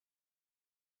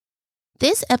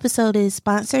This episode is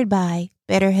sponsored by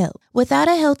BetterHelp. Without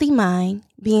a healthy mind,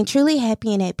 being truly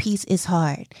happy and at peace is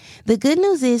hard. The good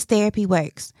news is therapy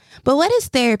works. But what is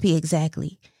therapy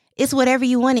exactly? It's whatever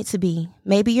you want it to be.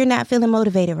 Maybe you're not feeling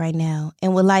motivated right now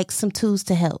and would like some tools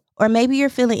to help. Or maybe you're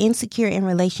feeling insecure in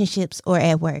relationships or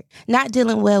at work, not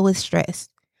dealing well with stress.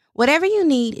 Whatever you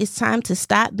need, it's time to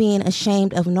stop being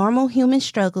ashamed of normal human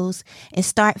struggles and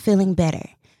start feeling better,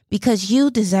 because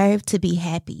you deserve to be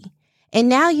happy. And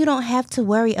now you don't have to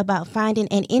worry about finding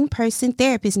an in-person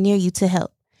therapist near you to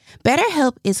help.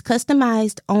 BetterHelp is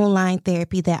customized online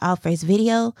therapy that offers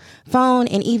video, phone,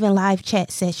 and even live chat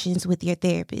sessions with your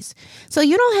therapist. So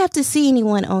you don't have to see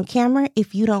anyone on camera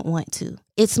if you don't want to.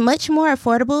 It's much more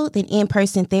affordable than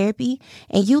in-person therapy,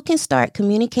 and you can start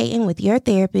communicating with your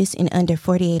therapist in under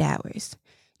 48 hours.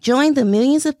 Join the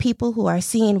millions of people who are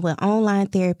seeing what online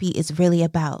therapy is really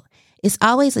about. It's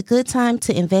always a good time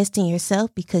to invest in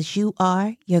yourself because you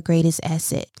are your greatest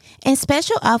asset. And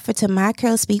special offer to My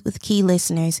Curl Speak with Key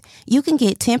listeners, you can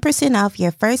get 10% off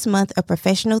your first month of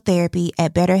professional therapy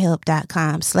at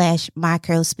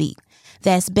betterhelp.com/mycurlspeak.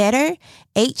 That's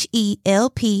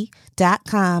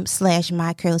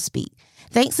betterhelp.com/mycurlspeak.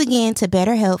 Thanks again to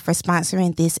BetterHelp for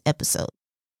sponsoring this episode.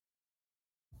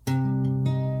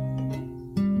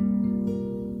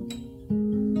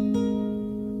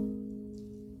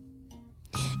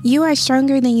 You are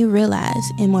stronger than you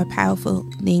realize and more powerful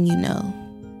than you know.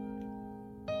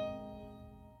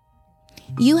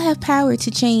 You have power to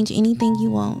change anything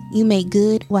you want. You make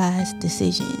good, wise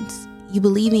decisions. You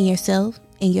believe in yourself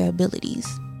and your abilities.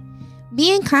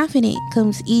 Being confident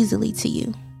comes easily to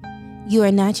you. You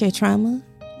are not your trauma.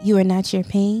 You are not your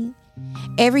pain.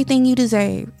 Everything you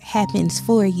deserve happens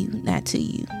for you, not to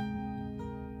you.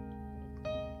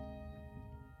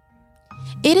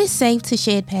 It is safe to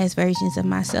shed past versions of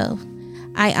myself.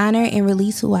 I honor and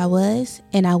release who I was,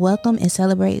 and I welcome and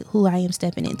celebrate who I am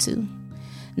stepping into.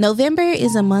 November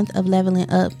is a month of leveling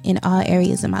up in all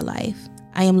areas of my life.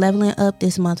 I am leveling up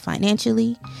this month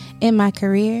financially, in my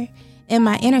career, in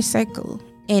my inner circle,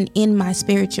 and in my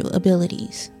spiritual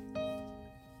abilities.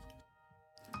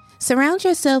 Surround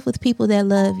yourself with people that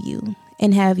love you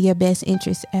and have your best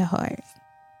interests at heart.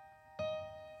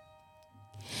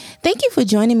 Thank you for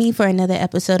joining me for another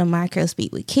episode of My Curl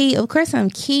Speak with Key. Of course,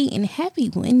 I'm Key, and happy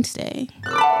Wednesday.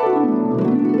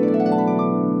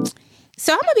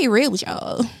 So I'm going to be real with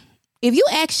y'all. If you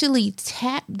actually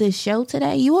tap the show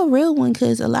today, you a real one,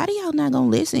 because a lot of y'all not going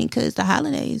to listen because the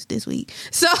holidays this week.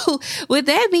 So with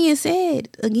that being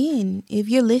said, again, if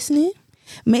you're listening,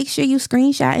 make sure you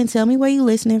screenshot and tell me where you're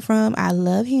listening from. I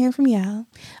love hearing from y'all.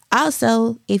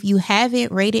 Also, if you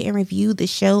haven't rated and reviewed the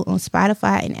show on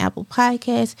Spotify and Apple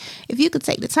Podcasts, if you could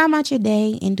take the time out your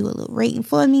day and do a little rating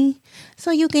for me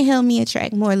so you can help me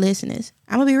attract more listeners.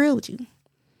 I'm going to be real with you.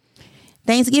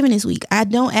 Thanksgiving this week. I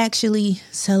don't actually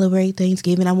celebrate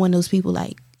Thanksgiving. I'm one of those people,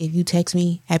 like, if you text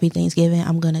me Happy Thanksgiving,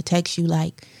 I'm going to text you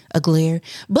like a glare.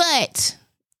 But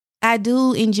I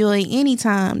do enjoy any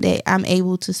time that I'm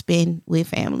able to spend with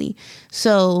family.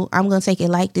 So I'm going to take it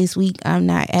like this week. I'm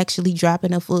not actually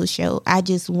dropping a full show. I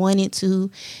just wanted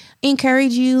to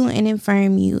encourage you and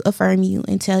affirm you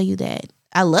and tell you that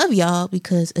I love y'all,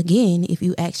 because again, if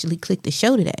you actually click the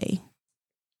show today,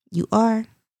 you are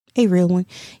a real one.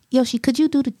 Yoshi, could you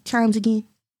do the chimes again?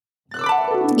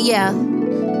 Yeah.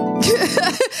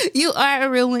 You are a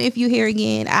real one if you're here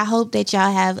again. I hope that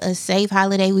y'all have a safe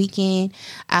holiday weekend.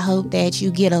 I hope that you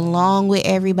get along with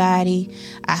everybody.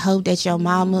 I hope that your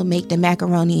mama make the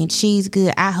macaroni and cheese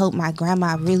good. I hope my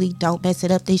grandma really don't mess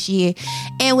it up this year.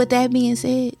 And with that being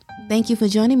said, thank you for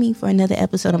joining me for another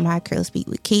episode of My Curl Speak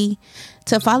with Key.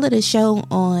 To follow the show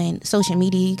on social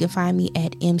media, you can find me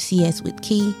at MCS with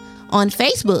Key. On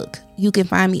Facebook, you can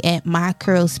find me at My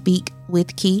Curl Speak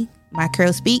with Key. My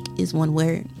Curl Speak is one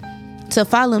word. To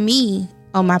follow me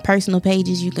on my personal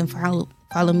pages, you can follow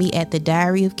me at The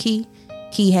Diary of Key.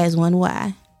 Key has one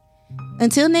Y.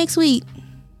 Until next week.